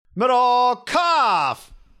Middlecoff.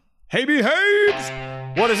 Hey,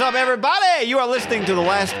 behaves! What is up, everybody? You are listening to the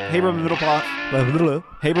last Haberman and Middlecoff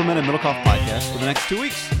podcast for the next 2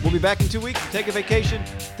 weeks. We'll be back in 2 weeks. Take a vacation.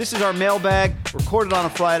 This is our mailbag, recorded on a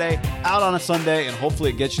Friday, out on a Sunday, and hopefully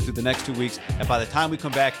it gets you through the next 2 weeks. And by the time we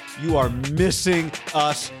come back, you are missing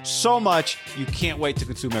us so much. You can't wait to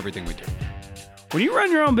consume everything we do. When you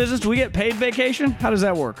run your own business, do we get paid vacation? How does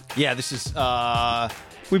that work? Yeah, this is...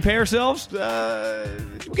 We pay ourselves? we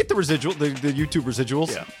get the residual, the YouTube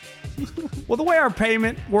residuals. Yeah. Well, the way our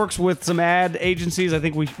payment works with some ad agencies, I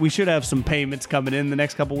think we should have some payments coming in the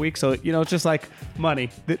next couple weeks. So, it's just like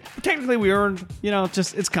money that technically we earned,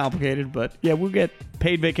 it's complicated, but yeah, we'll get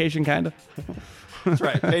paid vacation kind of. That's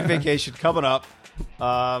right. Paid vacation coming up.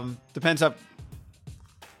 Depends how...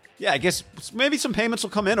 Yeah, I guess maybe some payments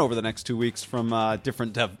will come in over the next 2 weeks from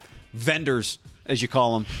different vendors, as you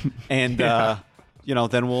call them. And,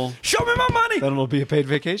 then we'll... Show me my money! Then it'll be a paid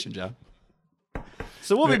vacation, John.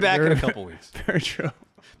 So we'll be back in a couple weeks. Very true.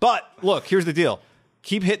 But, look, here's the deal.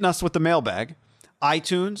 Keep hitting us with the mailbag.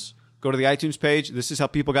 iTunes, go to the iTunes page. This is how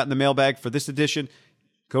people got in the mailbag for this edition.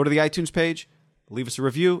 Go to the iTunes page. Leave us a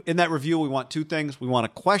review. In that review, we want two things. We want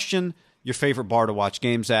to question your favorite bar to watch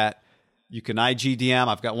games at. You can IGDM.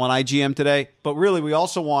 I've got one IGM today. But really, we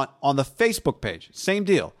also want on the Facebook page, same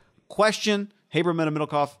deal. Question Haberman and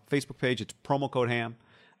Middlecoff Facebook page. It's promo code HAM.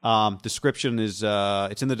 Description is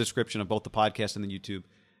it's in the description of both the podcast and the YouTube.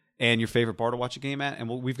 And your favorite bar to watch a game at. And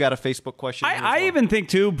we've got a Facebook question. I even think,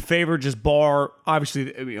 too, favorite just bar.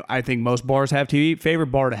 Obviously, I think most bars have TV.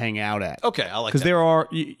 Favorite bar to hang out at. Okay, I like that. Because there are,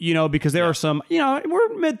 because there are some,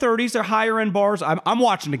 we're mid-30s. They're higher-end bars. I'm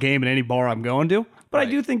watching the game at any bar I'm going to. But right.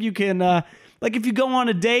 I do think you can, like if you go on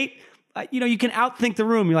a date, you can outthink the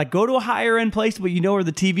room. You're like, go to a higher-end place, but you know where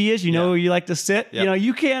the TV is. You know where you like to sit. Yep.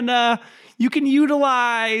 You can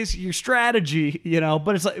utilize your strategy,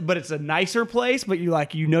 but it's a nicer place, but you have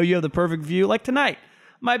the perfect view. Like tonight,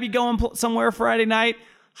 might be going somewhere Friday night,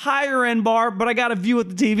 higher end bar, but I got a view at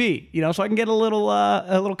the TV, so I can get a little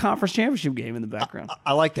conference championship game in the background.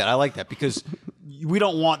 I like that because we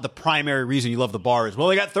don't want the primary reason you love the bar is, well,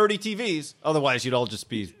 they got 30 TVs. Otherwise, you'd all just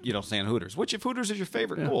be, saying Hooters, which if Hooters is your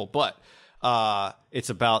favorite, cool. But it's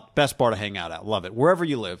about best bar to hang out at. Love it. Wherever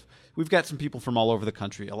you live. We've got some people from all over the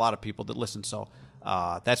country, a lot of people that listen. So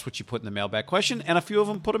that's what you put in the mailbag question. And a few of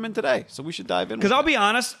them put them in today. So we should dive in. Because I'll be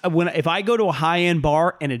honest, if I go to a high-end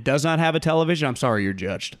bar and it does not have a television, I'm sorry, you're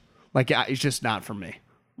judged. Like, it's just not for me.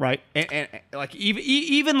 Right? And like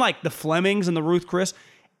even like the Flemings and the Ruth Chris,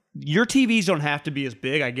 your TVs don't have to be as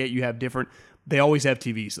big. I get you have different. They always have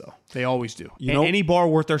TVs, though. They always do. Any bar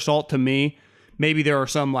worth their salt to me. Maybe there are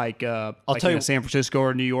some like I'll tell you, San Francisco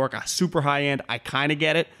or New York, a super high-end. I kind of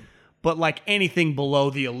get it. But like anything below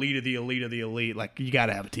the elite of the elite of the elite, like you got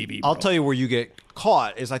to have a TV. Bro. I'll tell you where you get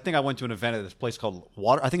caught is I think I went to an event at this place called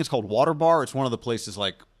Water. I think it's called Water Bar. It's one of the places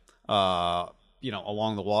like, along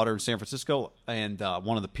the water in San Francisco and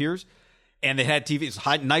one of the piers. And they had TVs.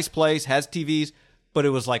 It's nice place, has TVs, but it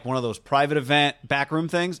was like one of those private event backroom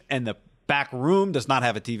things. And the back room does not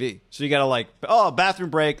have a TV. So you got to bathroom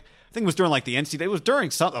break. I think it was during like the NCAA. It was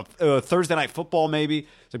during some Thursday night football, maybe.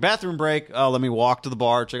 It's like bathroom break. Let me walk to the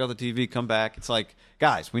bar, check out the TV, come back. It's like,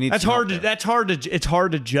 guys, we need. It's hard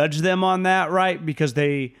to judge them on that, right? Because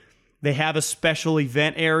they have a special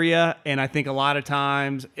event area, and I think a lot of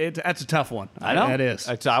times that's a tough one. I know that is.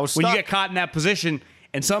 I was stuck. When you get caught in that position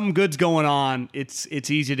and something good's going on, it's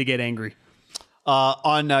easy to get angry.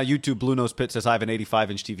 On YouTube, Blue Nose Pit says I have an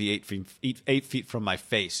 85-inch TV 8 feet from my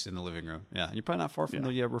face in the living room. Yeah, you're probably not far from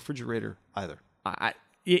the refrigerator either.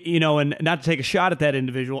 And not to take a shot at that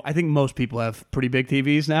individual, I think most people have pretty big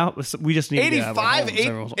TVs now. We just need 85?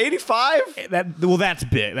 85? That's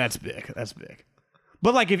big. That's big.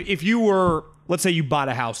 But like if you were, let's say you bought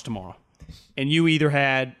a house tomorrow, and you either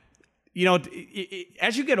had,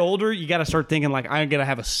 as you get older, you got to start thinking like I'm gonna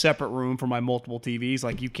have a separate room for my multiple TVs.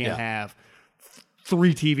 Like you can't have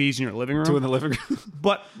 3 TVs in your living room. 2 in the living room.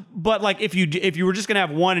 But like if you were just gonna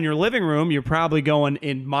have one in your living room, you're probably going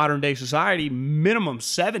in modern day society minimum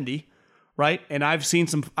 70, right? And I have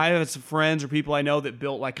some friends or people I know that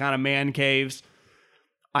built like kind of man caves.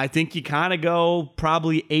 I think you kind of go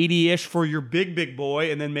probably 80-ish for your big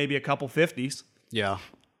boy, and then maybe a couple 50s. Yeah.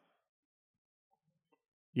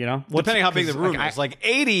 Depending how big the room is, like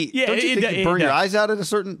 80. Yeah, don't you think you burn your eyes out at a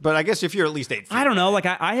certain? But I guess if you're at least 8 feet. I don't know. Like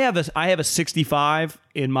I have a 65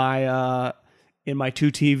 in my 2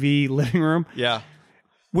 TV living room. Yeah,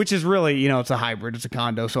 which is really it's a hybrid. It's a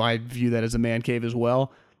condo, so I view that as a man cave as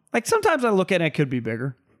well. Like sometimes I look at it could be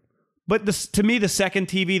bigger, But to me, the second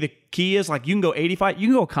TV, the key is like you can go 85, you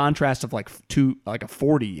can go a contrast of like a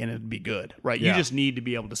 40 and it'd be good, right? Yeah. You just need to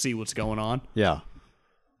be able to see what's going on. Yeah.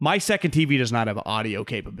 My second TV does not have audio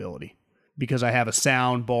capability because I have a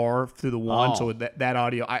sound bar through the one, so that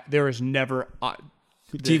audio, there is never...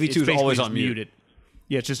 TV2 is always on mute.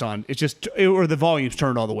 Yeah, it's just on. Or the volume's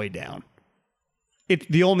turned all the way down.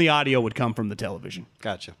 The only audio would come from the television.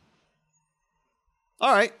 Gotcha.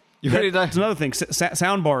 All right. You ready to... That's another thing.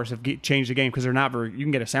 Sound bars have changed the game because they're not very... You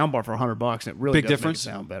can get a sound bar for $100 and it really Big does difference.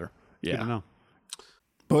 make it sound better. Yeah. I don't know.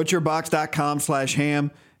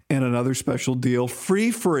 ButcherBox.com/ham and another special deal.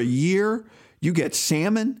 Free for a year. You get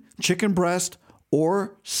salmon, chicken breast,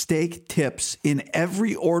 or steak tips in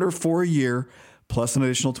every order for a year, plus an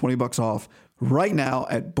additional $20 off right now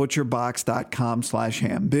at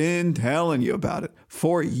ButcherBox.com/ham. Been telling you about it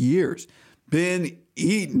for years. Been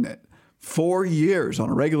eating it for years on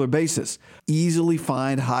a regular basis. Easily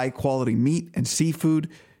find high-quality meat and seafood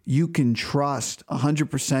you can trust.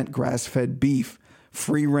 100% grass-fed beef,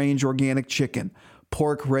 free-range organic chicken,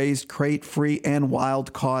 pork-raised, crate-free, and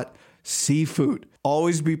wild-caught seafood.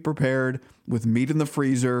 Always be prepared with meat in the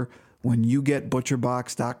freezer when you get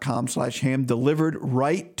ButcherBox.com/ham delivered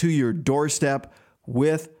right to your doorstep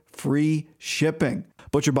with free shipping.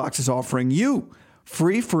 ButcherBox is offering you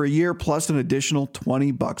free for a year plus an additional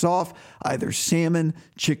 $20 off either salmon,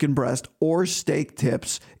 chicken breast, or steak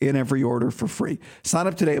tips in every order for free. Sign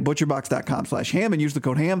up today at ButcherBox.com/ham and use the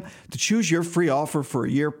code HAM to choose your free offer for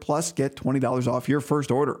a year plus get $20 off your first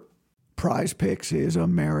order. Prize Picks is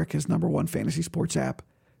America's #1 fantasy sports app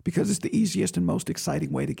because it's the easiest and most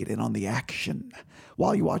exciting way to get in on the action.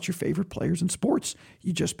 While you watch your favorite players in sports,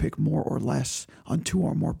 you just pick more or less on 2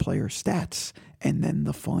 or more player stats, and then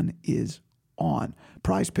the fun is on.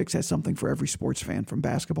 Prize Picks has something for every sports fan, from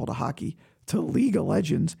basketball to hockey to League of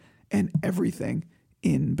Legends and everything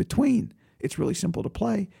in between. It's really simple to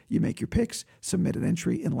play. You make your picks, submit an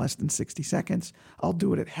entry in less than 60 seconds. I'll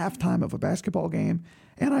do it at halftime of a basketball game,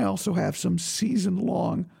 and I also have some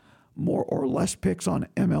season-long more or less picks on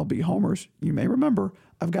MLB homers. You may remember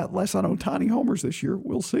I've got less on Ohtani homers this year.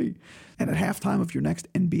 We'll see. And at halftime of your next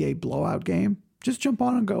NBA blowout game, just jump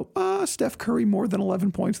on and go, Steph Curry more than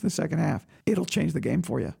 11 points in the second half. It'll change the game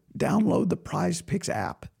for you. Download the Prize Picks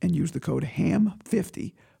app and use the code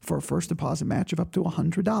HAM50 for a first deposit match of up to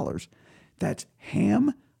 $100. That's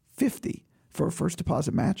HAM50 for a first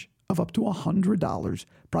deposit match of up to $100.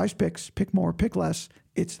 Prize Picks, pick more, pick less.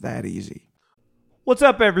 It's that easy. What's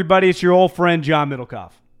up, everybody? It's your old friend, John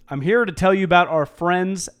Middlecoff. I'm here to tell you about our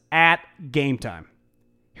friends at Game Time.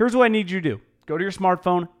 Here's what I need you to do. Go to your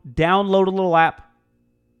smartphone, download a little app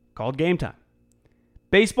called Game Time.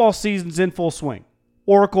 Baseball season's in full swing.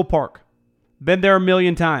 Oracle Park. Been there a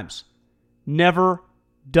million times. Never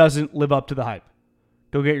doesn't live up to the hype.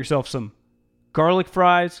 Go get yourself some garlic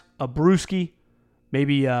fries, a brewski,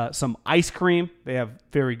 maybe some ice cream. They have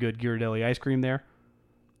very good Ghirardelli ice cream there.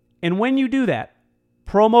 And when you do that,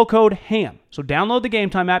 promo code HAM. So download the Game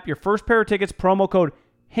Time app. Your first pair of tickets, promo code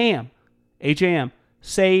HAM, H-A-M,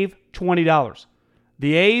 save $20.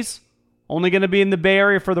 The A's, only going to be in the Bay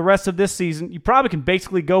Area for the rest of this season. You probably can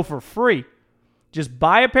basically go for free. Just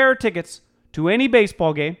buy a pair of tickets to any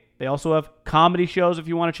baseball game. They also have comedy shows if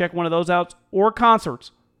you want to check one of those out, or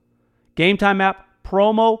concerts. Game Time app,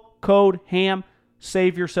 promo code HAM,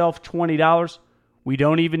 save yourself $20. We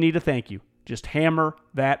don't even need a thank you. Just hammer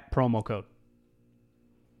that promo code.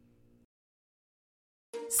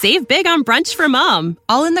 Save big on brunch for mom,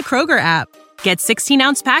 all in the Kroger app. Get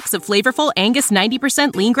 16-ounce packs of flavorful Angus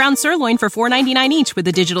 90% lean ground sirloin for $4.99 each with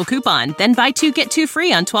a digital coupon. Then buy 2, get 2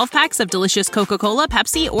 free on 12 packs of delicious Coca-Cola,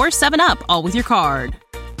 Pepsi, or 7-Up, all with your card.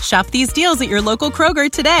 Shop these deals at your local Kroger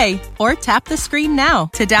today, or tap the screen now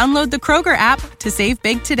to download the Kroger app to save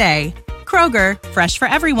big today. Kroger, fresh for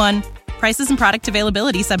everyone. Prices and product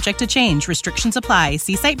availability subject to change. Restrictions apply.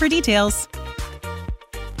 See site for details.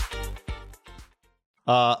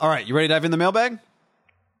 All right, you ready to dive in the mailbag?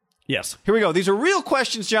 Yes. Here we go. These are real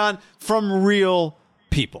questions, John, from real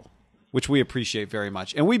people, which we appreciate very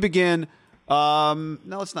much. And we begin... now,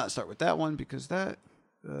 let's not start with that one, because that...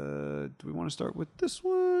 do we want to start with this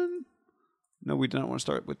one? No, we don't want to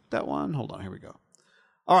start with that one. Hold on, here we go.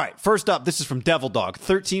 All right, first up, this is from Devil Dog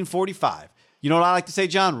 1345. You know what I like to say,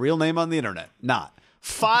 John? Real name on the internet. Not.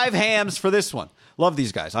 5 hams for this one. Love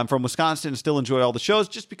these guys. I'm from Wisconsin and still enjoy all the shows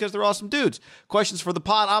just because they're awesome dudes. Questions for the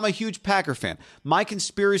pod. I'm a huge Packer fan. My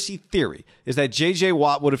conspiracy theory is that J.J.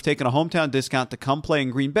 Watt would have taken a hometown discount to come play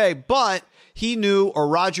in Green Bay, but he knew, or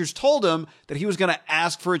Rodgers told him, that he was going to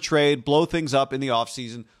ask for a trade, blow things up in the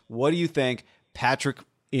offseason. What do you think? Patrick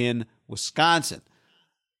in Wisconsin.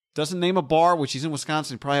 Doesn't name a bar, which he's in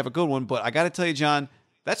Wisconsin. He'd probably have a good one. But I got to tell you, John,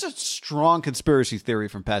 that's a strong conspiracy theory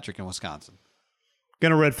from Patrick in Wisconsin.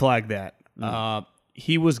 Gonna red flag that.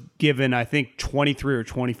 He was given, I think, $23 or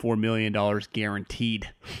 $24 million guaranteed.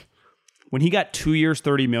 When he got 2 years,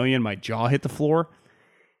 $30 million, my jaw hit the floor.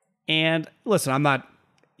 And listen,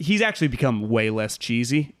 he's actually become way less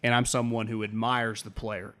cheesy, and I'm someone who admires the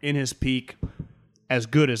player in his peak, as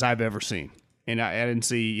good as I've ever seen. And I didn't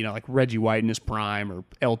see, like Reggie White in his prime or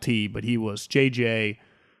LT, but he was JJ,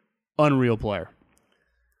 unreal player.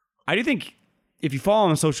 I do think if you follow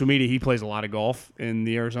him on social media, he plays a lot of golf in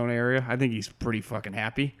the Arizona area. I think he's pretty fucking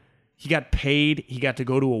happy. He got paid. He got to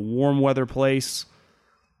go to a warm weather place.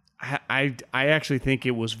 I actually think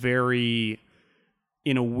it was very,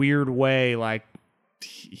 in a weird way, like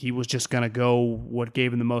he was just going to go what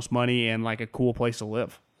gave him the most money and like a cool place to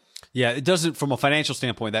live. Yeah, it doesn't, from a financial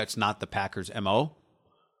standpoint, that's not the Packers' MO.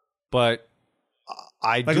 But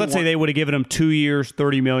let's say they would have given him 2 years,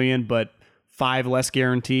 $30 million, but 5 less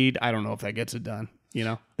guaranteed. I don't know if that gets it done.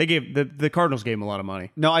 They gave the Cardinals gave him a lot of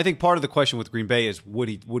money. No, I think part of the question with Green Bay is would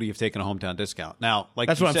he have taken a hometown discount? Now, like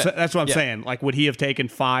that's what I'm saying. Like, would he have taken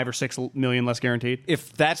 5 or 6 million less guaranteed?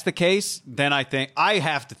 If that's the case, then I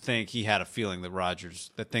have to think he had a feeling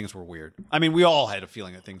that things were weird. I mean, we all had a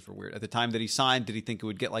feeling that things were weird at the time that he signed. Did he think it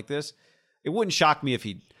would get like this? It wouldn't shock me if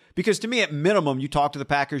because to me, at minimum, you talk to the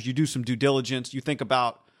Packers, you do some due diligence, you think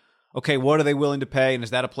about, okay, what are they willing to pay? And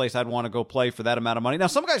is that a place I'd want to go play for that amount of money? Now,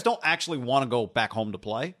 some guys don't actually want to go back home to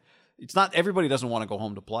play. It's not everybody doesn't want to go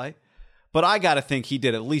home to play. But I got to think he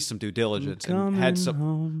did at least some due diligence and had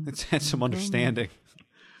some understanding.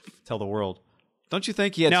 Tell the world. Don't you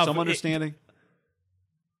think he had some understanding?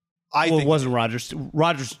 I think it wasn't Rodgers.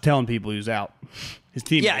 Rodgers telling people he was out. His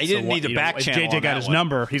team. Yeah, he didn't need the back channel. JJ got his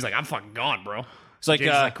number. He's like, I'm fucking gone, bro. It's like,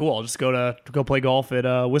 cool. I'll just go play golf at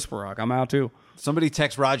Whisper Rock. I'm out too. Somebody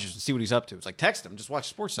text Rodgers and see what he's up to. It's like, text him. Just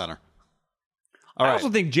watch SportsCenter. I also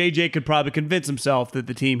think JJ could probably convince himself that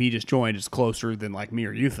the team he just joined is closer than like me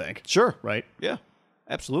or you think. Sure. Right? Yeah.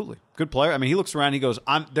 Absolutely. Good player. I mean, he looks around, he goes,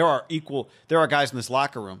 there are guys in this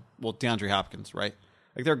locker room. Well, DeAndre Hopkins, right?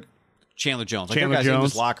 Like they're Chandler Jones. Like there are guys in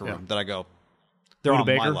this locker room that I go, they're on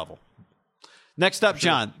my level. Next up,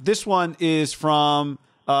 John. This one is from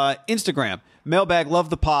Instagram. Mailbag,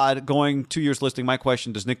 love the pod. Going 2 years listing. My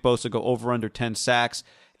question, does Nick Bosa go over under 10 sacks?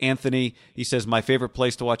 Anthony, he says, my favorite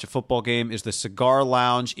place to watch a football game is the Cigar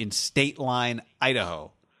Lounge in State Line,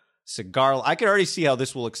 Idaho. I can already see how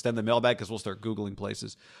this will extend the mailbag because we'll start Googling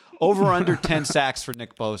places. Over under 10 sacks for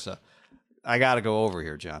Nick Bosa. I got to go over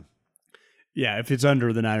here, John. Yeah, if it's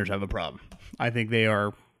under, the Niners have a problem. I think they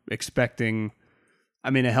are expecting,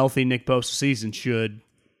 a healthy Nick Bosa season should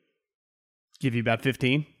give you about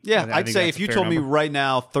 15. Yeah, I'd say if you told me right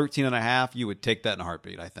now 13 and a half, you would take that in a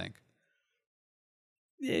heartbeat, I think.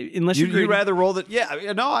 Unless you'd rather roll that.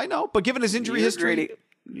 Yeah, no, I know. But given his injury history.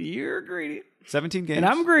 You're greedy. 17 games. And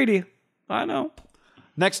I'm greedy. I know.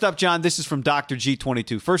 Next up, John, this is from Dr.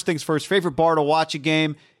 G22. First things first, favorite bar to watch a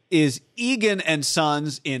game is Egan and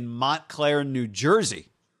Sons in Montclair, New Jersey.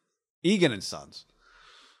 Egan and Sons.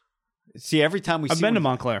 See, every time I've been to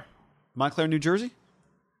Montclair. Montclair, New Jersey?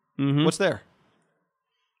 Mm-hmm. What's there?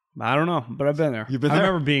 I don't know, but I've been there. You've been there? I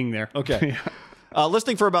remember being there. Okay.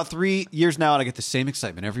 Listening for about 3 years now, and I get the same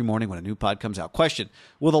excitement every morning when a new pod comes out. Question,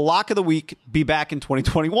 will the lock of the week be back in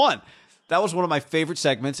 2021? That was one of my favorite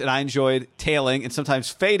segments, and I enjoyed tailing and sometimes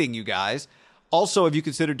fading you guys. Also, have you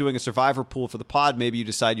considered doing a survivor pool for the pod? Maybe you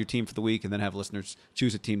decide your team for the week and then have listeners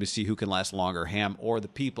choose a team to see who can last longer, Ham or the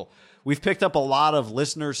people. We've picked up a lot of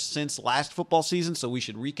listeners since last football season, so we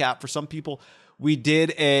should recap for some people. We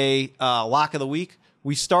did a lock of the week.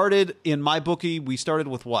 We started in my bookie. We started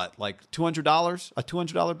with what, like $200? A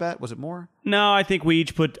 $200 bet? Was it more? No, I think we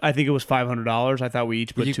each put. I think it was $500. I thought we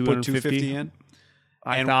each put $250 in.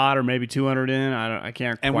 I thought, or maybe 200 in. I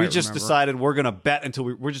can't. And quite we just remember. decided we're going to bet until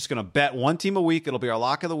we're just going to bet one team a week. It'll be our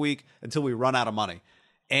lock of the week until we run out of money.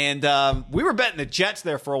 And we were betting the Jets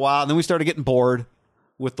there for a while, and then we started getting bored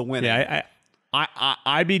with the winning. Yeah,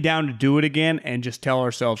 I'd be down to do it again and just tell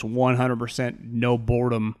ourselves 100% no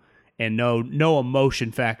boredom. And no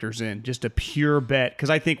emotion factors in, just a pure bet. Because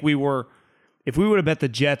I think if we would have bet the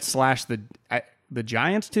Jets / the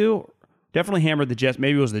Giants too, definitely hammered the Jets.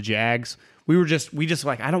 Maybe it was the Jags. We just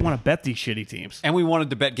like, I don't want to bet these shitty teams. And we wanted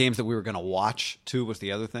to bet games that we were going to watch too. Was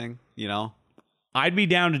the other thing, I'd be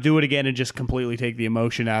down to do it again and just completely take the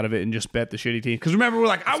emotion out of it and just bet the shitty team. Because remember, we're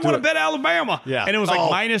like, I want to bet Alabama. Yeah, and it was like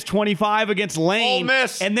minus 25 against Lane. Ole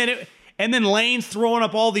Miss. And then Lane's throwing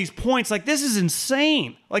up all these points. Like, this is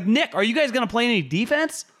insane. Like, Nick, are you guys going to play any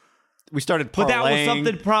defense? We started parlaying. But that was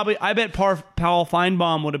something probably, I bet Powell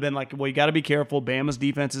Feinbaum would have been like, well, you got to be careful. Bama's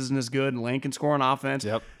defense isn't as good, and Lane can score on offense.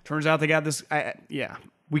 Yep. Turns out they got this.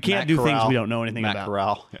 We can't Matt do Corral. things we don't know anything Matt about.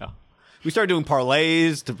 Corral. Yeah. We started doing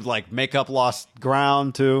parlays to like make up lost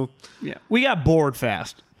ground too. Yeah. We got bored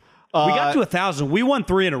fast. We got to 1,000. We won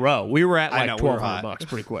 3 in a row. We were at like $1,200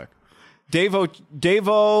 pretty quick.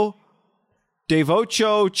 Devocho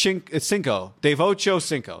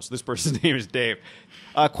Cinco. So this person's name is Dave.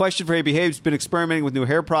 Question for AB Habe's been experimenting with new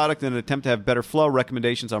hair product in an attempt to have better flow.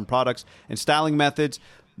 Recommendations on products and styling methods.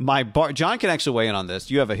 John can actually weigh in on this.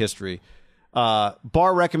 You have a history.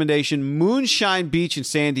 Bar recommendation: Moonshine Beach in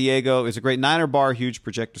San Diego is a great Niner bar. Huge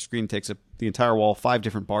projector screen takes up the entire wall. 5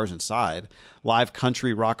 different bars inside. Live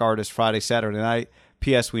country rock artist Friday, Saturday night.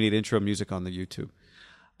 P.S. We need intro music on the YouTube.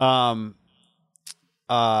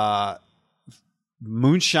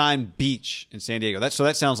 Moonshine Beach in San Diego. That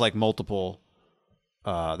sounds like multiple.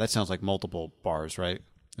 That sounds like multiple bars, right?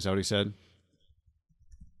 Is that what he said?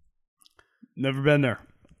 Never been there.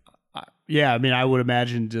 Yeah, I mean, I would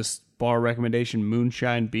imagine just bar recommendation,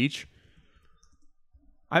 Moonshine Beach.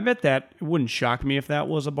 I bet that it wouldn't shock me if that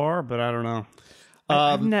was a bar, but I don't know.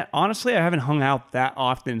 Honestly, I haven't hung out that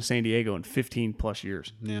often in San Diego in 15 plus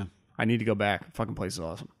years. Yeah. I need to go back. Fucking place is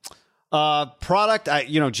awesome. Product,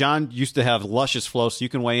 John used to have luscious flow, so you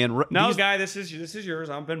can weigh in. No, guy, this is yours.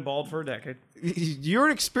 I've been bald for a decade. You're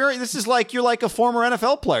an experience. This is like you're like a former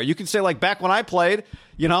NFL player. You can say like back when I played,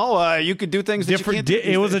 you could do things different. That you can't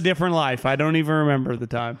do it was a different life. I don't even remember the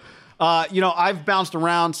time. I've bounced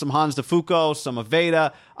around some Hans de Foucault, some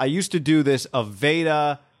Aveda. I used to do this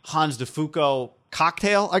Aveda Hans de Foucault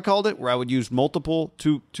cocktail, I called it, where I would use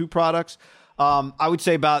two products. I would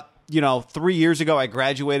say about 3 years ago, I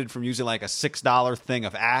graduated from using like a $6 thing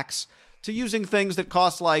of Axe to using things that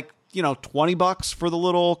cost like, $20 for the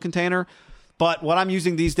little container. But what I'm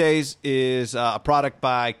using these days is a product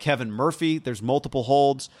by Kevin Murphy. There's multiple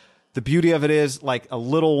holds. The beauty of it is like a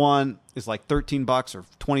little one is like $13 or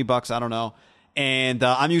 $20. I don't know. And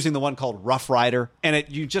I'm using the one called Rough Rider, and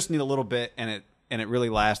you just need a little bit, and it really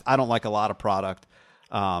lasts. I don't like a lot of product.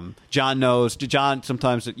 John knows. John,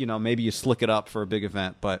 sometimes maybe you slick it up for a big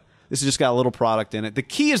event, but this has just got a little product in it. The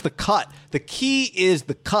key is the cut. The key is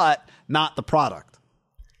the cut, not the product.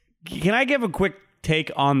 Can I give a quick take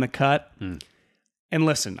on the cut? And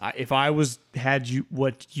listen, if I had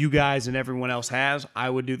what you guys and everyone else has, I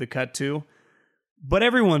would do the cut too. But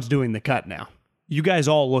everyone's doing the cut now. You guys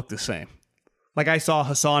all look the same. Like I saw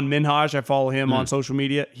Hassan Minhaj. I follow him on social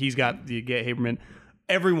media. He's got the Haberman.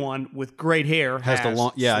 Everyone with great hair has the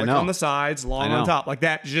long, I know, on the sides, long on top, like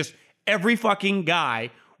that. Just every fucking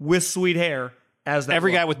guy with sweet hair as that.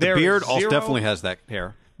 Every look. guy with the beard also definitely has that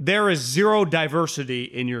hair. There is zero diversity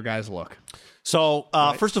in your guys' look. So,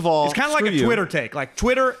 first of all, it's kind of like a Twitter take. Like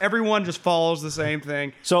Twitter, everyone just follows the same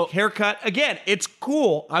thing. So, haircut, again, it's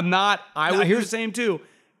cool. I would do the same too.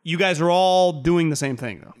 You guys are all doing the same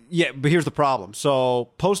thing, though. Yeah, but here's the problem. So,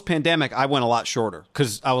 post-pandemic, I went a lot shorter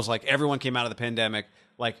because I was like, everyone came out of the pandemic.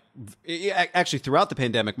 Like, actually, throughout the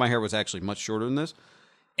pandemic, my hair was actually much shorter than this.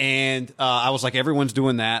 And I was like, everyone's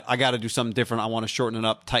doing that. I got to do something different. I want to shorten it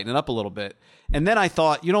up, tighten it up a little bit. And then I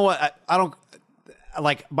thought, you know what? I don't...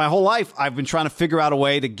 Like my whole life, I've been trying to figure out a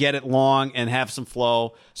way to get it long and have some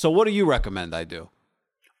flow. So what do you recommend I do?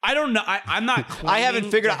 I don't know. I'm not. I haven't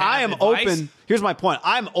figured out. I am open. Here's my point.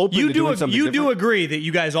 I'm open to doing something different. You do agree that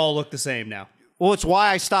you guys all look the same now. Well, it's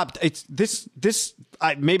why I stopped. It's this.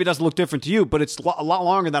 Maybe it doesn't look different to you, but it's a lot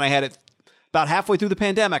longer than I had it. About halfway through the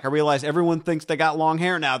pandemic, I realized everyone thinks they got long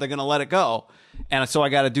hair now. They're going to let it go, and so I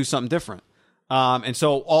got to do something different. And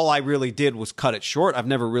so all I really did was cut it short. I've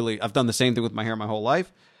done the same thing with my hair my whole life.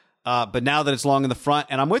 But now that it's long in the front,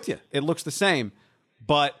 and I'm with you, it looks the same,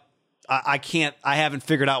 but I haven't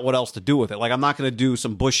figured out what else to do with it. Like, I'm not going to do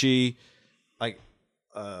some bushy, like,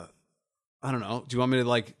 I don't know. Do you want me to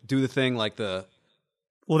like do the thing like the,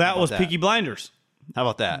 well, that was Peaky Blinders. How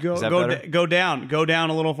about that? Is that better? Go down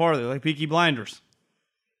a little farther, like Peaky Blinders.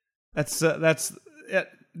 That's it.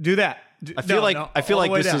 Do that. I feel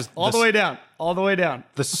like this is all the way down.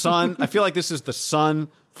 The sun. I feel like this is the sun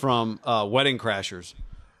from Wedding Crashers.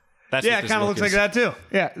 It kind of looks like that too.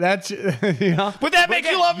 Yeah, that's Would that make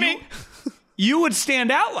you love me? You would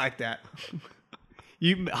stand out like that.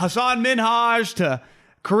 You Hassan Minhaj to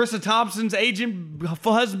Carissa Thompson's agent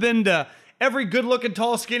husband to every good-looking,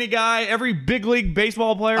 tall, skinny guy, every big league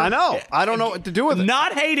baseball player. I know. I don't know what to do with it.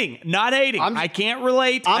 Not hating. I can't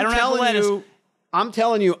relate. I don't have the lettuce. I'm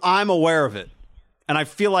telling you, I'm aware of it. And I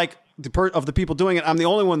feel like of the people doing it, I'm the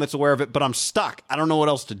only one that's aware of it, but I'm stuck. I don't know what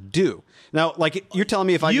else to do. Now, like, you're telling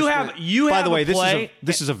me if I by the way,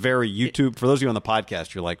 this is a very YouTube, for those of you on the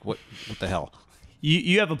podcast, you're like, what the hell?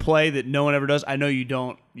 You have a play that no one ever does. I know you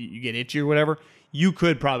don't. You get itchy or whatever. You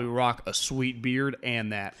could probably rock a sweet beard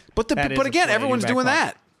and that. But again, everyone's doing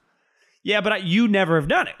that. Yeah, but you never have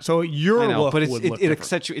done it, so your look would look different.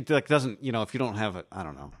 It like doesn't, if you don't have it, I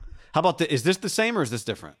don't know. How about is this the same or is this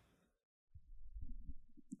different?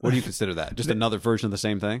 What do you consider that? Just another version of the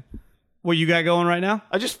same thing? What you got going right now?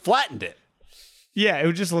 I just flattened it. Yeah, it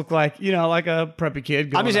would just look like like a preppy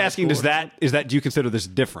kid. I'm just asking, do you consider this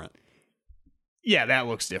different? Yeah, that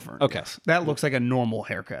looks different. Okay. Yes. That looks like a normal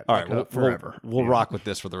haircut. All right, forever. We'll rock with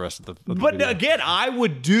this for the rest of the But video. again, I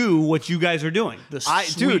would do what you guys are doing. The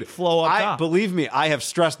sweet flow up top. Believe me, I have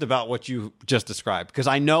stressed about what you just described because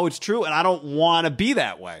I know it's true and I don't want to be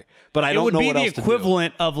that way. But I don't know what else to do. It would be the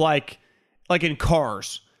equivalent of like in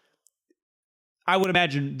cars. I would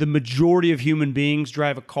imagine the majority of human beings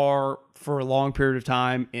drive a car for a long period of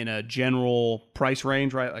time in a general price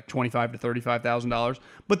range, right? Like $25,000 to $35,000.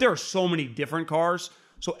 But there are so many different cars.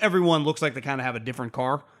 So everyone looks like they kind of have a different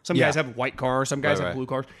car. Some guys have white cars. Some guys have blue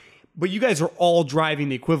cars. But you guys are all driving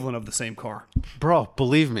the equivalent of the same car. Bro,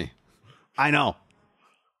 believe me. I know.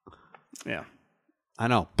 Yeah. I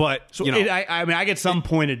know. But, so I get some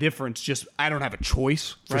point of difference. Just I don't have a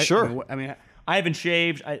choice. Right? For sure. I haven't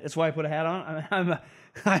shaved. That's why I put a hat on.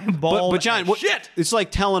 I'm bald. But John, shit. It's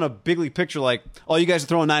like telling a big league picture like, oh, you guys are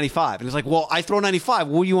throwing 95. And it's like, well, I throw 95.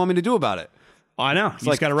 What do you want me to do about it? I know. You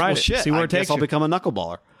just got to ride it. Shit. See where it takes you. I'll become a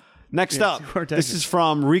knuckleballer. Next up, this is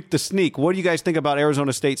from Reek the Sneak. What do you guys think about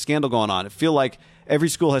Arizona State scandal going on? I feel like every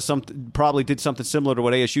school has probably did something similar to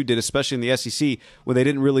what ASU did, especially in the SEC, where they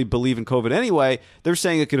didn't really believe in COVID anyway. They're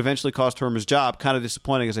saying it could eventually cost Herm his job. Kind of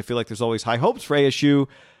disappointing, as I feel like there's always high hopes for ASU,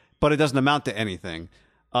 but it doesn't amount to anything.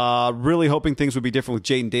 Really hoping things would be different with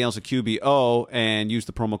Jaden Daniels at QBO and use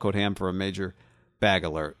the promo code HAM for a major bag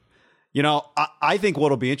alert. I think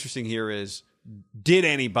what'll be interesting here is, did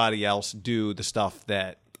anybody else do the stuff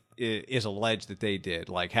that is alleged that they did,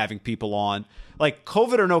 like having people on, like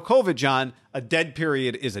COVID or no COVID, John, a dead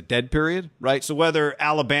period is a dead period, right? So whether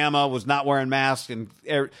Alabama was not wearing masks and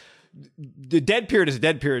the dead period is a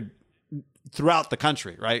dead period throughout the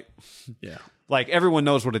country, right? Yeah. Like everyone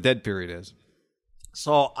knows what a dead period is.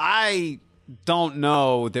 So I don't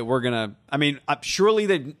know that we're going to, surely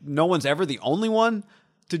that no one's ever the only one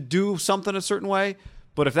to do something a certain way.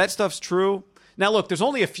 But if that stuff's true, now look, there's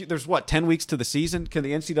only 10 weeks to the season. Can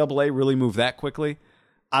the NCAA really move that quickly?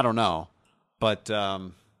 I don't know. But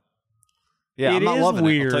I'm not loving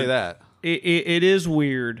it. I'll tell you that. It is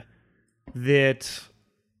weird that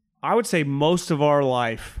I would say most of our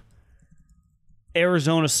life,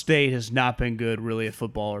 Arizona State has not been good really at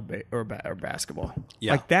football or basketball.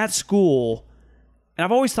 Yeah. Like that school, and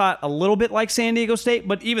I've always thought a little bit like San Diego State,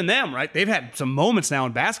 but even them, right? They've had some moments now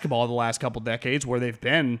in basketball the last couple decades where they've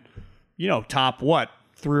been, top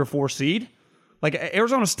 3 or 4 seed. Like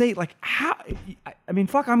Arizona State, like how?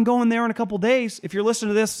 Fuck, I'm going there in a couple days. If you're listening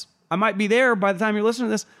to this, I might be there by the time you're listening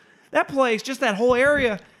to this. That place, just that whole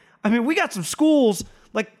area. We got some schools.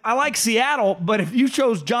 Like, I like Seattle, but if you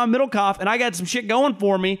chose John Middlecoff and I got some shit going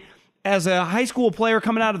for me as a high school player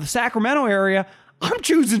coming out of the Sacramento area, I'm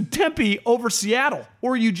choosing Tempe over Seattle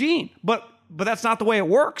or Eugene. But that's not the way it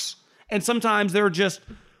works. And sometimes they're just,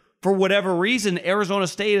 for whatever reason, Arizona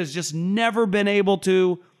State has just never been able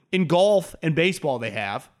to, in golf and baseball they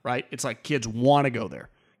have, right? It's like kids want to go there.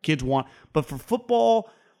 But for football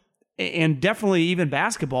and definitely even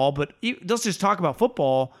basketball, but let's just talk about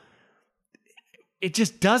football, it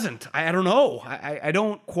just doesn't. I don't know. I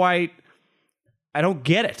don't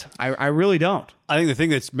get it. I really don't. I think the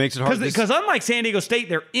thing that makes it hard because unlike San Diego State,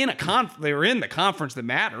 they're in the conference that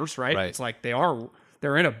matters, right? It's like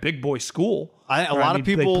they're in a big boy school. A lot of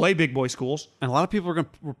people they play big boy schools, and a lot of people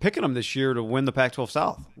were picking them this year to win the Pac-12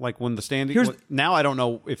 South. Like when the standing. Now I don't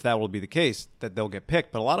know if that will be the case that they'll get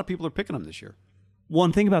picked, but a lot of people are picking them this year.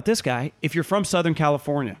 One thing about this guy, if you're from Southern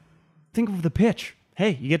California, think of the pitch.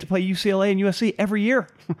 Hey, you get to play UCLA and USC every year.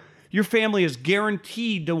 Your family is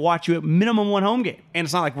guaranteed to watch you at minimum one home game. And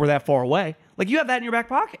it's not like we're that far away. Like, you have that in your back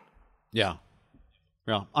pocket. Yeah.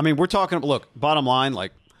 Yeah. We're talking, look, bottom line,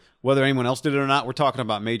 like, whether anyone else did it or not, we're talking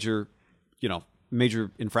about major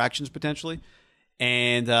infractions potentially.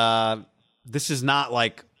 And this is not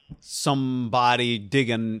like somebody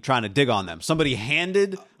trying to dig on them. Somebody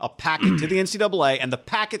handed a packet to the NCAA, and the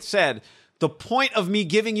packet said, the point of me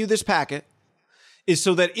giving you this packet is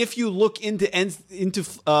so that if you look into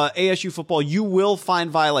ASU football, you will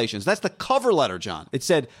find violations. That's the cover letter, John. It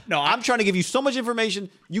said, I'm trying to give you so much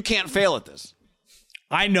information, you can't fail at this.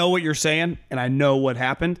 I know what you're saying, and I know what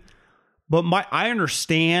happened. But I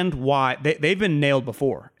understand why they've been nailed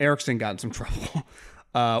before. Erickson got in some trouble.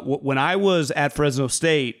 When I was at Fresno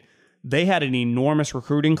State, they had an enormous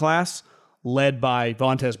recruiting class led by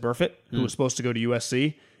Vontaze Burfict, who was supposed to go to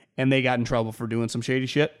USC, and they got in trouble for doing some shady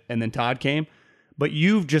shit. And then Todd came. But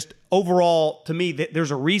you've just overall, to me,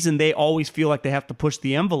 there's a reason they always feel like they have to push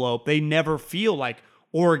the envelope. They never feel like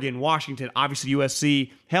Oregon, Washington, obviously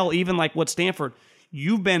USC, hell, even like what Stanford.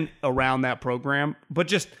 You've been around that program, but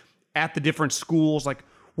just at the different schools, like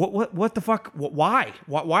what the fuck? Why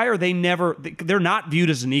are they never? They're not viewed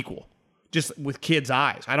as an equal, just with kids'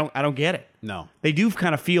 eyes. I don't get it. No, they do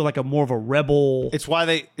kind of feel like a more of a rebel. It's why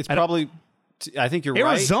they. It's probably. I think you're right.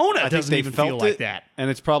 Arizona I think doesn't they even felt feel like that, and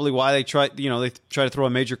it's probably why they try. They try to throw a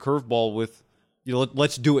major curveball with.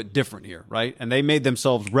 Let's do it different here, right? And they made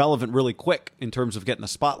themselves relevant really quick in terms of getting a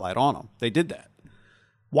spotlight on them. They did that.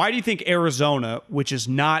 Why do you think Arizona, which is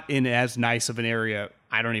not in as nice of an area,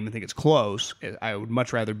 I don't even think it's close. I would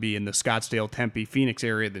much rather be in the Scottsdale, Tempe, Phoenix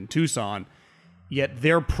area than Tucson. Yet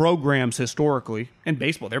their programs historically, and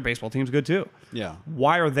their baseball team's good too. Yeah.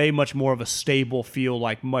 Why are they much more of a stable feel,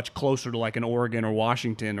 like much closer to like an Oregon or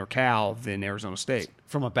Washington or Cal than Arizona State?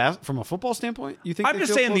 From a football standpoint, you think? I'm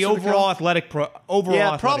just saying the overall athletic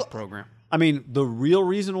program. I mean, the real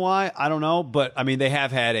reason why, I don't know, but I mean, they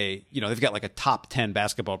have had they've got like a top 10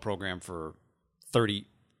 basketball program for 30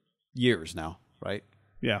 years now, right?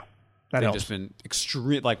 Yeah. They've helps. just been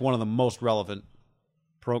extreme, like one of the most relevant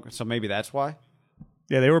programs. So maybe that's why.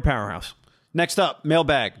 Yeah, they were a powerhouse. Next up,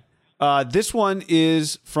 mailbag. This one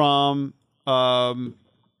is from, this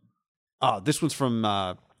one's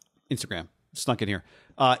from Instagram. Snuck in here.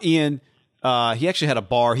 Ian, he actually had a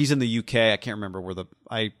bar. He's in the UK. I can't remember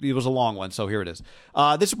it was a long one, so here it is.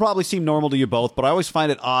 This will probably seem normal to you both, but I always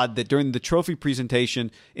find it odd that during the trophy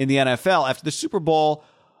presentation in the NFL, after the Super Bowl,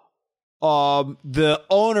 the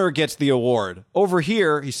owner gets the award. Over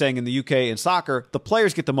here, he's saying in the UK in soccer, the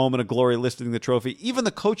players get the moment of glory lifting the trophy. Even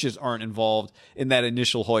the coaches aren't involved in that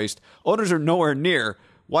initial hoist. Owners are nowhere near.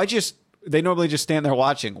 They normally just stand there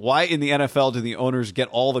watching. Why in the NFL do the owners get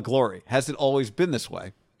all the glory? Has it always been this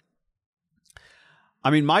way?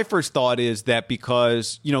 I mean, my first thought is that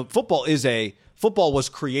because, football was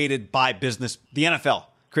created by business, the NFL,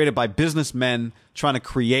 created by businessmen trying to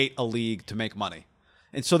create a league to make money.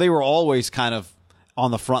 And so they were always kind of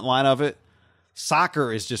on the front line of it.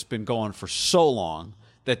 Soccer has just been going for so long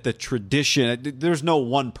that the tradition, there's no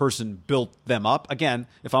one person built them up. Again,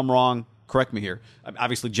 if I'm wrong, correct me here.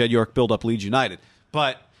 Obviously, Jed York built up Leeds United.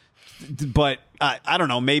 But I don't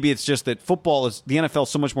know. Maybe it's just that the NFL is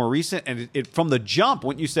so much more recent. And from the jump,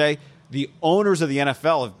 wouldn't you say, the owners of the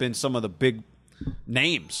NFL have been some of the big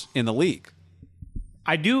names in the league?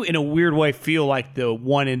 I do, in a weird way, feel like the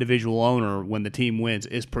one individual owner, when the team wins,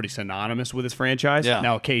 is pretty synonymous with his franchise. Yeah.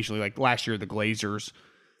 Now, occasionally, like last year, the Glazers,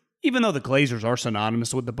 even though the Glazers are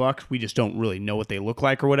synonymous with the Bucs, we just don't really know what they look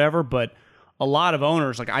like or whatever. But a lot of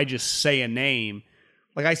owners, like I just say a name,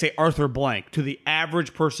 like I say Arthur Blank, to the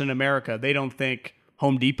average person in America, they don't think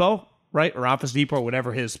Home Depot, right? Or Office Depot, or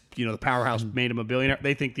whatever the powerhouse made him a billionaire.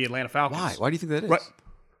 They think the Atlanta Falcons. Why? Why do you think that is? Right.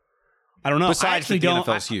 I don't know. Besides I that the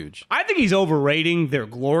NFL's huge. I think he's overrating their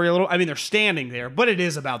glory a little. I mean, they're standing there, but it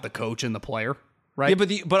is about the coach and the player, right?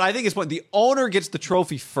 Yeah, but I think it's the owner gets the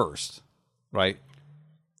trophy first, right?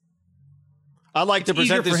 I'd like to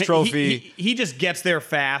present this trophy. He just gets there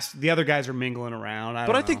fast. The other guys are mingling around.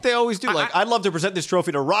 I think they always do. I'd love to present this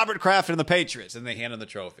trophy to Robert Kraft and the Patriots, and they hand him the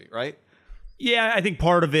trophy, right? Yeah, I think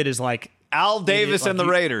part of it is like Al Davis and the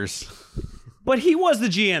Raiders. But he was the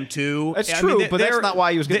GM too. That's true, but that's not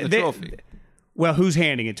why he was getting the trophy. Well, who's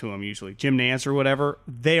handing it to him usually? Jim Nantz or whatever.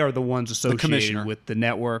 They are the ones associated with the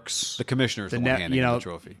networks. The commissioner's the one handing him the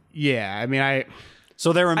trophy. Yeah, I mean,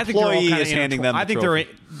 so their employee is handing them the trophy.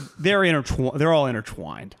 They're intertwined. They're all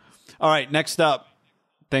intertwined. All right, next up.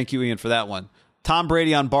 Thank you, Ian, for that one. Tom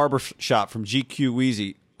Brady on Barbershop from GQ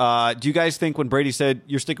Wheezy. Do you guys think when Brady said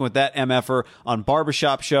you're sticking with that MFer on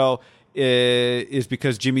Barbershop show is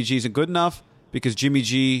because Jimmy G isn't good enough? Because Jimmy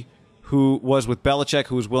G, who was with Belichick,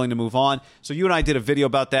 who was willing to move on. So you and I did a video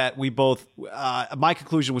about that. We both, my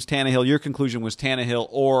conclusion was Tannehill. Your conclusion was Tannehill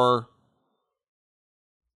or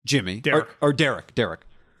Jimmy. Derek. Or Derek.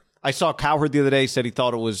 I saw Cowherd the other day, said he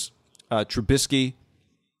thought it was Trubisky.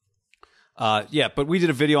 But we did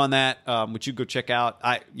a video on that, which you go check out.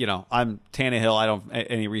 I'm Tannehill. I don't have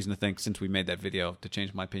any reason to think since we made that video to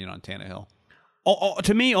change my opinion on Tannehill.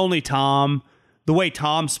 To me, only Tom. The way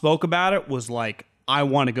Tom spoke about it was like, I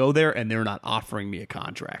want to go there, and they're not offering me a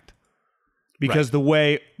contract. Because the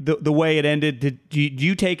way it ended, do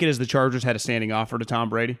you take it as the Chargers had a standing offer to Tom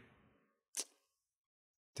Brady?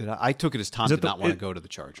 I took it as Tom Is it did the- not want to it- go to the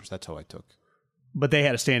Chargers. That's how I took. But they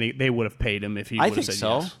had a standing. They would have paid him if he would I have think said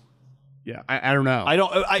so. yes. Yeah, I don't know. I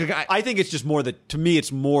don't. I think it's just more that to me,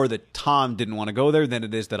 it's more that Tom didn't want to go there than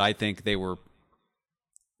it is that I think they were.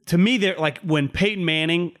 To me, they're like when Peyton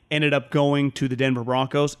Manning ended up going to the Denver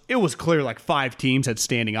Broncos, it was clear like 5 teams had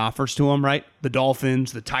standing offers to him, right? The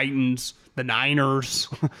Dolphins, the Titans, the Niners,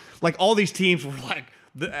 like all these teams were like.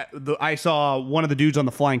 I saw one of the dudes on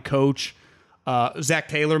the Flying Coach, Zach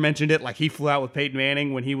Taylor mentioned it. Like he flew out with Peyton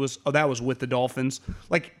Manning when he was. Oh, that was with the Dolphins.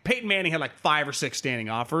 Like Peyton Manning had like 5 or 6 standing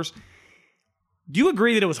offers. Do you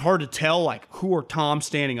agree that it was hard to tell like who are Tom's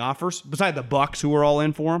standing offers besides the Bucks who were all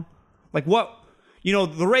in for him? Like what,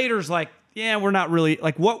 the Raiders like, yeah, we're not really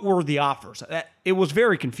like what were the offers? It was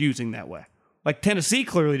very confusing that way. Like Tennessee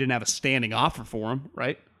clearly didn't have a standing offer for him,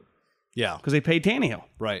 right? Yeah. Because they paid Tannehill.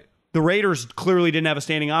 Right. The Raiders clearly didn't have a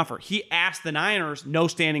standing offer. He asked the Niners, no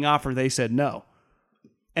standing offer. They said no.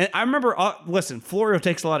 And I remember, listen, Florio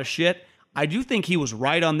takes a lot of shit. I do think he was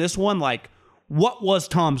right on this one. Like, what was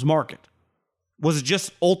Tom's market? Was it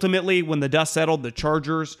just ultimately when the dust settled, the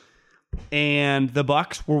Chargers and the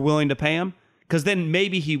Bucks were willing to pay him? Because then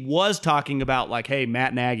maybe he was talking about like, hey,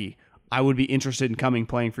 Matt Nagy, I would be interested in coming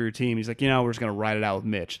playing for your team. He's like, we're just going to ride it out with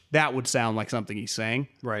Mitch. That would sound like something he's saying.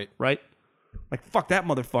 Right. Right? Like, fuck that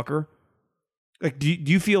motherfucker. Like, do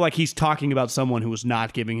you feel like he's talking about someone who was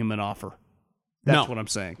not giving him an offer? That's what I'm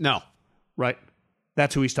saying. No. Right?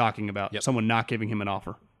 That's who he's talking about. Yep. Someone not giving him an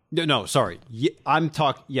offer. No, sorry. I'm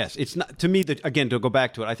talking. Yes, it's not to me. Again, to go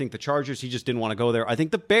back to it, I think the Chargers. He just didn't want to go there. I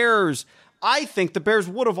think the Bears.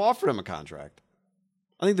 Would have offered him a contract.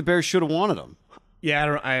 I think the Bears should have wanted him.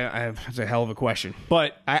 Yeah, that's a hell of a question.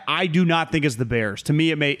 But I do not think it's the Bears. To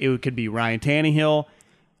me, it could be Ryan Tannehill.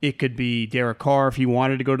 It could be Derek Carr if he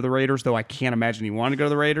wanted to go to the Raiders, though I can't imagine he wanted to go to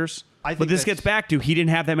the Raiders. But this gets back to he didn't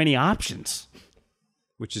have that many options.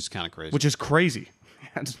 Which is kind of crazy. Which is crazy.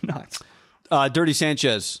 That's nuts. Dirty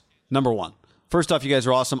Sanchez, number 1. First off, you guys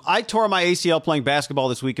are awesome. I tore my ACL playing basketball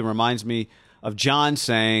this week and reminds me of John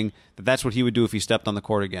saying that that's what he would do if he stepped on the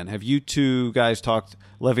court again. Have you two guys talked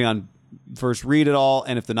Le'Veon versus Reed at all?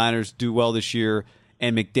 And if the Niners do well this year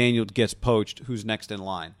and McDaniel gets poached, who's next in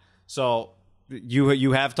line? So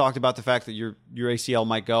you have talked about the fact that your ACL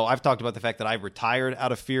might go. I've talked about the fact that I retired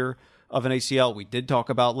out of fear of an ACL. We did talk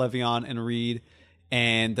about Le'Veon and Reed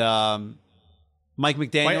and Mike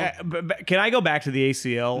McDaniel. Wait, can I go back to the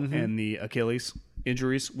ACL and the Achilles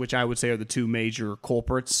injuries, which I would say are the 2 major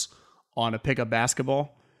culprits on a pickup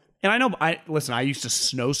basketball? And I know, I used to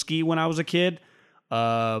snow ski when I was a kid.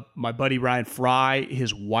 My buddy Ryan Fry,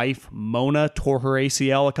 his wife Mona tore her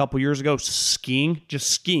ACL a couple years ago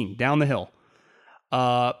skiing down the hill.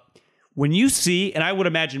 When you see, and I would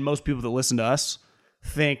imagine most people that listen to us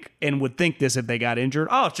would think this if they got injured,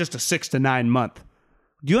 it's just a 6 to 9 month.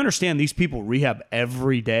 Do you understand these people rehab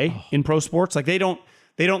every day in pro sports? Like they don't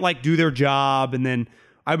like do their job. And then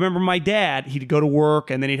I remember my dad, he'd go to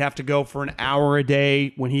work and then he'd have to go for an hour a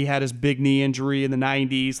day when he had his big knee injury in the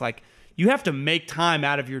 90s. Like you have to make time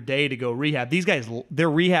out of your day to go rehab. These guys,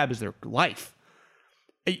 their rehab is their life.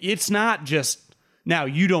 It's not just, now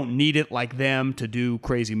you don't need it like them to do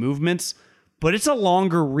crazy movements, but it's a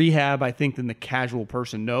longer rehab, I think, than the casual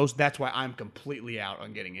person knows. That's why I'm completely out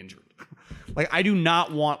on getting injured. Like, I do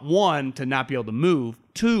not want, 1, to not be able to move,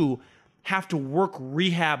 2, have to work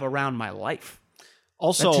rehab around my life.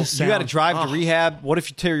 Also, you got to drive to rehab. What if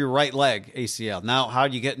you tear your right leg ACL? Now, how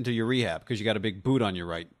do you get into your rehab? Because you got a big boot on your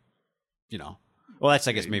right, Well, that's,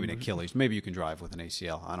 I guess, maybe an Achilles. Maybe you can drive with an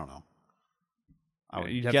ACL. I don't know. I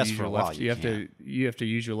would guess for a while you have to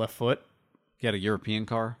use your left foot. Get a European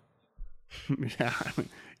car. Yeah,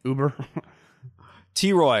 Uber.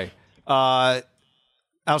 T-Roy,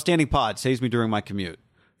 outstanding pod, saves me during my commute.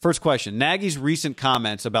 First question, Nagy's recent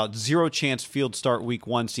comments about 0 chance field start week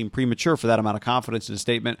 1 seem premature for that amount of confidence in a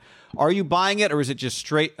statement. Are you buying it, or is it just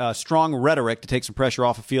straight strong rhetoric to take some pressure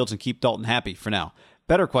off of Fields and keep Dalton happy for now?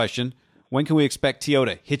 Better question, when can we expect T.O.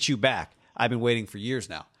 to hit you back? I've been waiting for years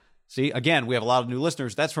now. See, again, we have a lot of new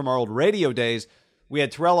listeners. That's from our old radio days. We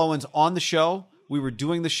had Terrell Owens on the show. We were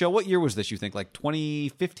doing the show. What year was this, you think? Like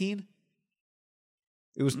 2015?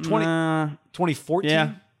 It was 2014?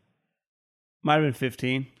 Yeah. Might have been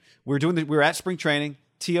 15. We were at spring training.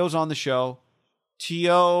 T.O.'s on the show.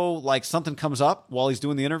 T.O., like, something comes up while he's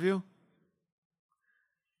doing the interview.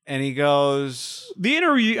 And he goes... The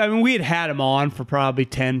interview, I mean, we had him on for probably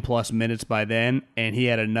 10 plus minutes by then, and he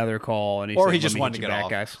had another call, and he said, he just wanted to get back,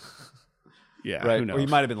 off. Guys. Yeah, right. who knows? Or he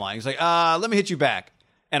might have been lying. He's like, let me hit you back.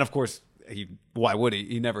 And of course, why would he?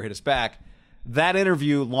 He never hit us back. That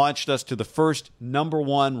interview launched us to the first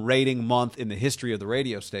 #1 rating month in the history of the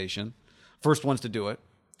radio station. First ones to do it.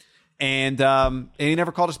 And he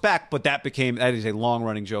never called us back, but that is a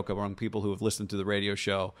long-running joke among people who have listened to the radio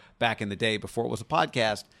show back in the day before it was a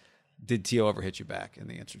podcast. Did T.O. ever hit you back? And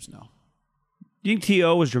the answer is no. Do you think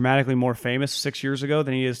T.O. was dramatically more famous 6 years ago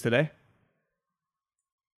than he is today?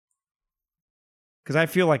 Because I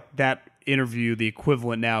feel like that interview, the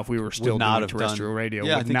equivalent now, if we were still doing terrestrial radio,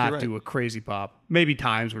 would not do a crazy pop. Maybe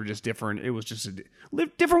times were just different. It was just a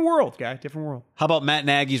different world, guy. Different world. How about Matt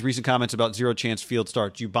Nagy's recent comments about zero chance field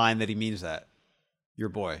starts? You buying that he means that? Your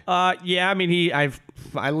boy. Yeah. I mean,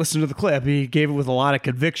 I listened to the clip. He gave it with a lot of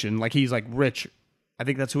conviction. Like he's like Rich. I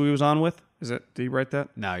think that's who he was on with. Did he write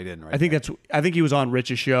that? No, he didn't write I think he was on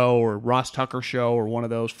Rich's show or Ross Tucker's show or one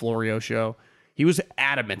of those Florio show. He was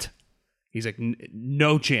adamant. He's like,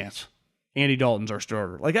 no chance. Andy Dalton's our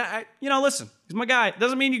starter. Like, listen, he's my guy.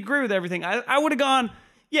 Doesn't mean you agree with everything. I would have gone,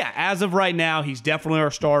 yeah, as of right now, he's definitely our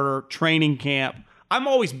starter. Training camp. I'm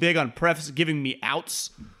always big on giving me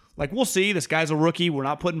outs. Like, we'll see. This guy's a rookie. We're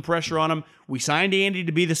not putting pressure on him. We signed Andy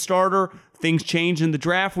to be the starter. Things changed in the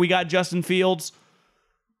draft. We got Justin Fields.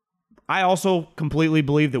 I also completely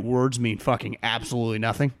believe that words mean fucking absolutely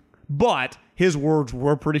nothing. But his words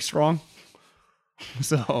were pretty strong.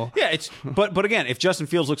 So yeah, but again, if Justin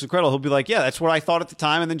Fields looks incredible, he'll be like, yeah, that's what I thought at the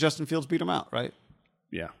time, and then Justin Fields beat him out, right?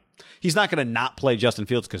 Yeah. He's not going to not play Justin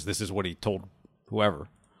Fields because this is what he told whoever.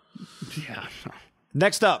 Yeah.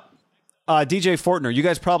 Next up, DJ Fortner. You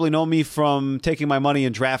guys probably know me from taking my money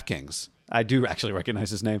in DraftKings. I do actually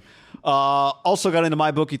recognize his name. Also got into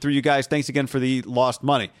MyBookie through you guys. Thanks again for the lost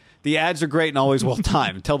money. The ads are great and always well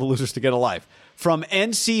timed. Tell the losers to get a life. From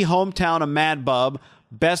NC hometown of Mad Bub,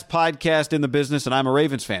 best podcast in the business, and I'm a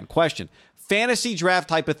Ravens fan. Question: fantasy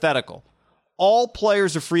draft hypothetical. All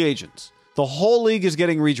players are free agents. The whole league is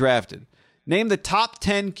getting redrafted. Name the top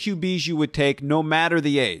 10 QBs you would take, no matter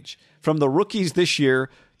the age. From the rookies this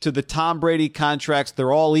year to the Tom Brady contracts,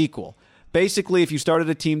 they're all equal. Basically, if you started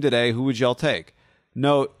a team today, who would y'all take?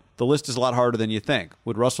 Note, the list is a lot harder than you think.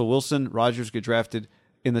 Would Russell Wilson, Rodgers get drafted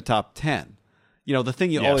in the top 10? You know, the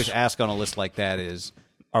thing you always ask on a list like that is,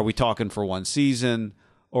 are we talking for one season,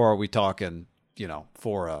 or are we talking,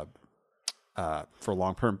 for a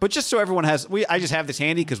long term? But just so everyone has, I just have this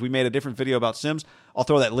handy because we made a different video about Sims. I'll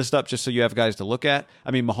throw that list up just so you have guys to look at.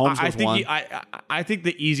 I mean, Mahomes was one. I think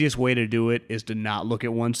the easiest way to do it is to not look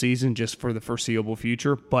at one season just for the foreseeable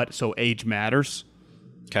future. But so age matters.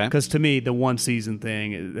 Okay. Because to me, the one season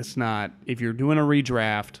thing, it's not, if you're doing a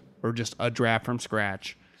redraft or just a draft from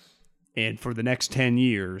scratch, and for the next 10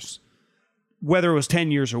 years, whether it was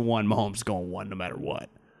 10 years or one, Mahomes is going one no matter what.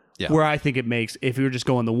 Yeah. Where I think it makes, if you're just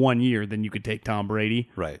going the 1 year, then you could take Tom Brady.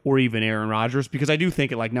 Right. Or even Aaron Rodgers. Because I do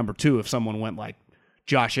think at like number 2, if someone went like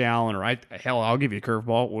Josh Allen or I'll give you a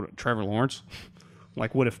curveball, Trevor Lawrence.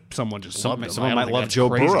 Like, what if someone just loved him? Someone might love Joe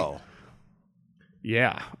Burrow.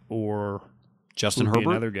 Yeah. Or Justin Herbert.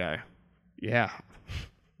 Another guy. Yeah.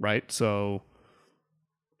 Right. So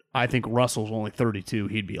I think Russell's only 32.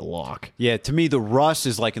 He'd be a lock. Yeah. To me, the Russ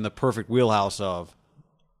is like in the perfect wheelhouse of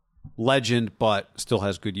legend, but still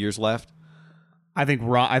has good years left. I think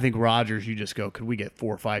Rodgers, you just go, could we get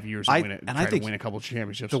 4 or 5 years to win it? And I think win a couple of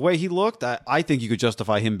championships. The way he looked, I think you could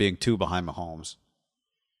justify him being 2 behind Mahomes.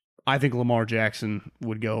 I think Lamar Jackson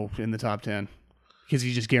would go in the top 10 because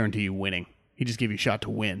he just guarantee you winning. He just give you a shot to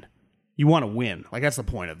win. You want to win. Like, that's the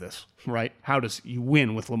point of this, right? How does you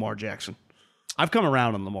win with Lamar Jackson? I've come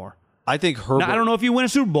around on Lamar. I think Herbert. Now, I don't know if you win a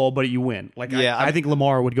Super Bowl, but you win. Like, yeah, I think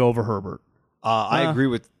Lamar would go over Herbert. I agree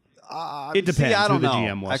with. It depends. I don't who the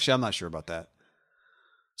know. GM was. Actually, I'm not sure about that.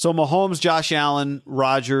 So Mahomes, Josh Allen,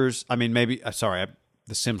 Rodgers. I mean, maybe. Sorry,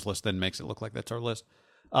 the Sims list then makes it look like that's our list.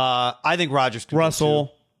 I think Rodgers could Russell. go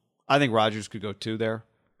 2. I think Rodgers could go 2 there,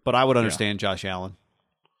 but I would understand Josh Allen.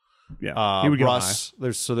 Yeah, he would go Russ.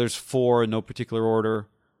 high. There's 4 in no particular order.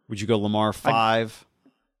 Would you go Lamar 5?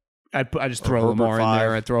 I just throw Lamar in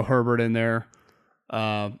there. I'd throw Herbert in there.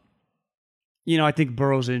 I think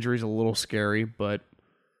Burrow's injury is a little scary, but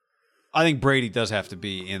I think Brady does have to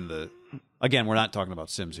be in the. Again, we're not talking about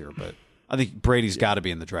Sims here, but I think Brady's got to be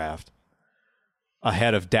in the draft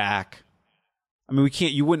ahead of Dak. I mean, we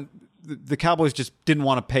can't. You wouldn't. The Cowboys just didn't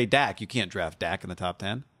want to pay Dak. You can't draft Dak in the top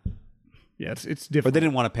 10. Yeah, it's different. But they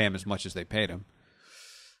didn't want to pay him as much as they paid him.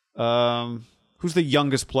 Who's the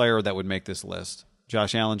youngest player that would make this list?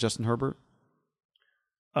 Josh Allen, Justin Herbert?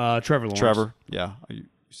 Trevor Lawrence. Trevor, yeah. You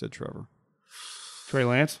said Trevor. Trey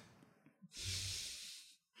Lance?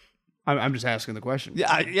 I'm just asking the question.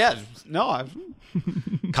 Yeah. No.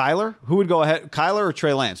 Kyler? Who would go ahead? Kyler or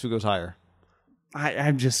Trey Lance? Who goes higher?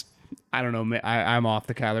 I don't know. I'm off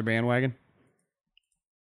the Kyler bandwagon.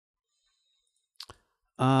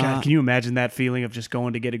 God, can you imagine that feeling of just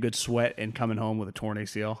going to get a good sweat and coming home with a torn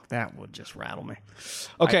ACL? That would just rattle me.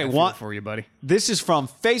 Okay, I feel it for you, buddy. This is from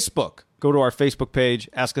Facebook. Go to our Facebook page.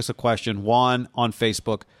 Ask us a question. Juan on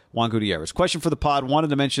Facebook. Juan Gutierrez. Question for the pod.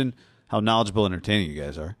 Wanted to mention how knowledgeable and entertaining you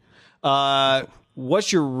guys are.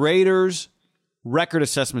 What's your Raiders record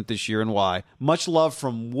assessment this year and why? Much love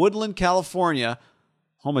from Woodland, California,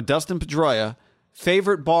 home of Dustin Pedroia.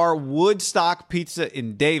 Favorite bar, Woodstock Pizza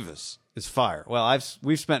in Davis is fire. Well,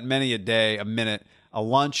 we've spent many a minute, a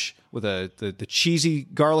lunch with the cheesy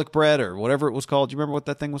garlic bread or whatever it was called. Do you remember what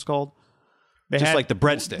that thing was called? Just like the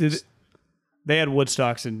breadsticks. They had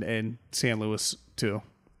Woodstocks in San Luis too.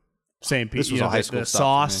 Same pizza. This was a high school the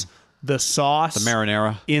stuff sauce, the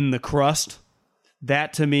marinara in the crust.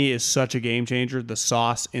 That to me is such a game changer. The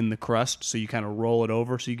sauce in the crust, so you kind of roll it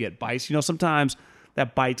over, so you get bites. Sometimes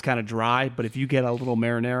that bite's kind of dry, but if you get a little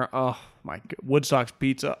marinara, oh my God, Woodstock's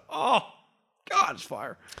pizza, oh God, it's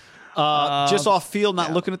fire. Just off field,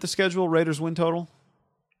 not looking at the schedule. Raiders win total.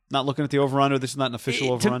 Not looking at the over under. This is not an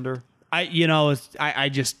official over under. I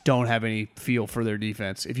just don't have any feel for their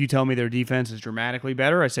defense. If you tell me their defense is dramatically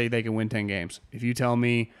better, I say they can win 10 games. If you tell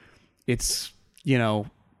me it's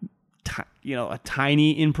a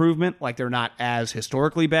tiny improvement, like they're not as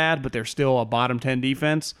historically bad, but they're still a bottom 10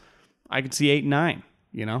 defense, I could see 8 and 9.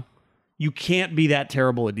 You can't be that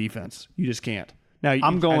terrible a defense. You just can't. Now,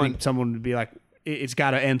 I think someone would be like, it's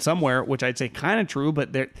got to end somewhere, which I'd say kind of true,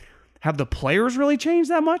 but have the players really changed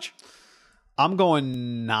that much? I'm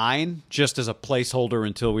going 9 just as a placeholder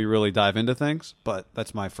until we really dive into things, but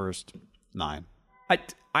that's my first 9.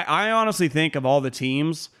 I honestly think of all the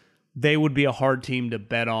teams, they would be a hard team to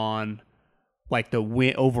bet on, like the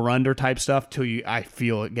win over-under type stuff till get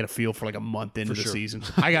a feel for like a month into the season.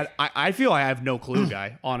 I feel I have no clue,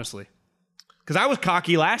 guy, honestly. Because I was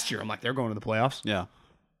cocky last year. I'm like, they're going to the playoffs. Yeah,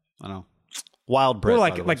 I know. Wild bread.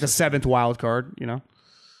 We're like the 7th wild card, Do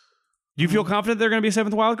you feel confident they're going to be a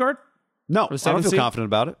 7th wild card? No, I don't feel confident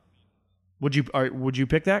about it. Would you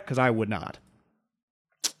pick that? Because I would not.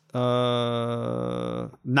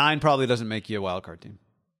 9 probably doesn't make you a wild card team.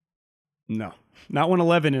 No, not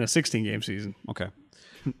 1-11 in a 16-game season. Okay.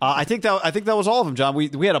 I think that was all of them, John.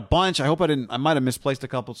 We had a bunch. I hope I didn't. I might have misplaced a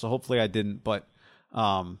couple, so hopefully I didn't. But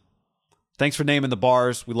thanks for naming the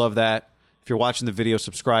bars. We love that. If you're watching the video,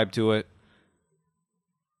 subscribe to it.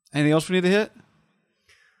 Anything else we need to hit?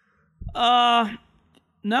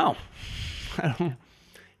 No. I don't.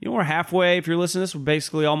 We're halfway. If you're listening to this, we're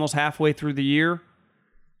basically almost halfway through the year.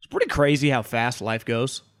 It's pretty crazy how fast life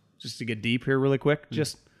goes. Just to get deep here really quick.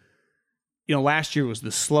 Just, last year was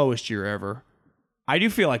the slowest year ever. I do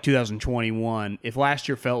feel like 2021, if last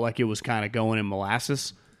year felt like it was kind of going in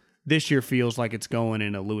molasses, this year feels like it's going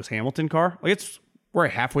in a Lewis Hamilton car. Like we're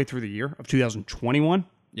halfway through the year of 2021.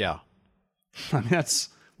 Yeah. I mean,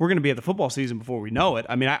 we're going to be at the football season before we know it.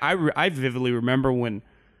 I mean, I vividly remember when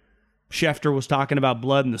Schefter was talking about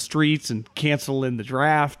blood in the streets and canceling the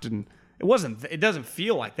draft, and it doesn't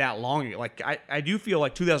feel like that long ago. Like I do feel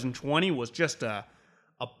like 2020 was just a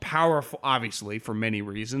powerful, obviously for many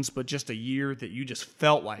reasons, but just a year that you just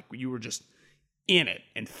felt like you were just in it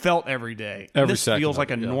and felt every day. Every this second feels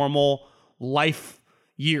like a normal life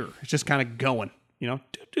year. It's just kind of going,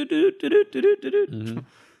 Mm-hmm.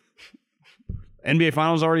 NBA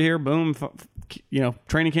Finals already here. Boom.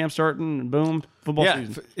 Training camp starting. Boom. Football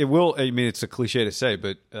season. It will. I mean, it's a cliche to say,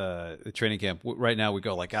 but the training camp right now we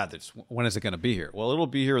go like, God, when is it going to be here? Well, it'll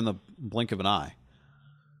be here in the blink of an eye.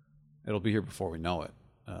 It'll be here before we know it.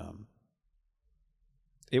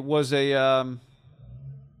 It was some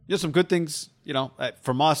good things,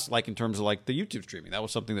 from us, like in terms of like the YouTube streaming. That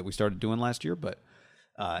was something that we started doing last year, but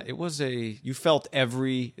you felt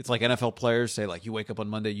it's like NFL players say, like you wake up on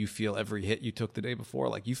Monday, you feel every hit you took the day before.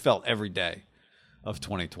 Like you felt every day of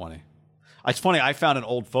 2020. It's funny. I found an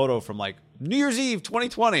old photo from like New Year's Eve,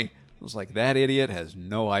 2020. I was like, that idiot has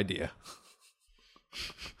no idea.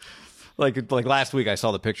 like last week I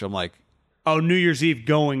saw the picture. I'm like, oh, New Year's Eve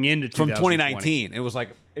going into 2020. From 2019. It was like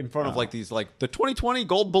in front of like these, like the 2020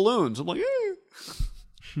 gold balloons. I'm like,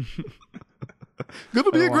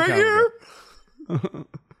 gonna be a great year.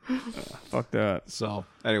 Fuck that. So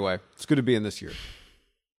anyway, it's good to be in this year.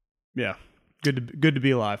 Yeah. Good to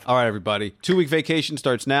be alive. All right, everybody. 2-week vacation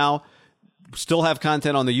starts now. Still have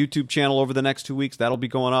content on the YouTube channel over the next 2 weeks. That'll be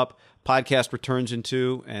going up. Podcast returns in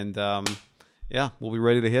 2. And we'll be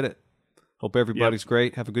ready to hit it. Hope everybody's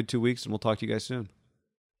great. Have a good 2 weeks, and we'll talk to you guys soon.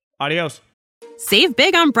 Adios. Save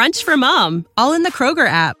big on brunch for mom, all in the Kroger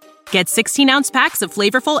app. Get 16-ounce packs of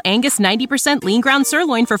flavorful Angus 90% lean ground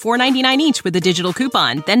sirloin for $4.99 each with a digital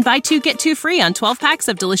coupon. Then buy 2, get 2 free on 12 packs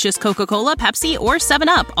of delicious Coca-Cola, Pepsi, or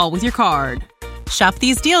 7-Up, all with your card. Shop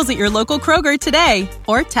these deals at your local Kroger today,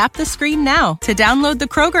 or tap the screen now to download the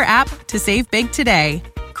Kroger app to save big today.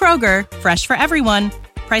 Kroger, fresh for everyone.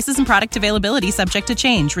 Prices and product availability subject to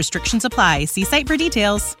change. Restrictions apply. See site for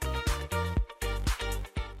details.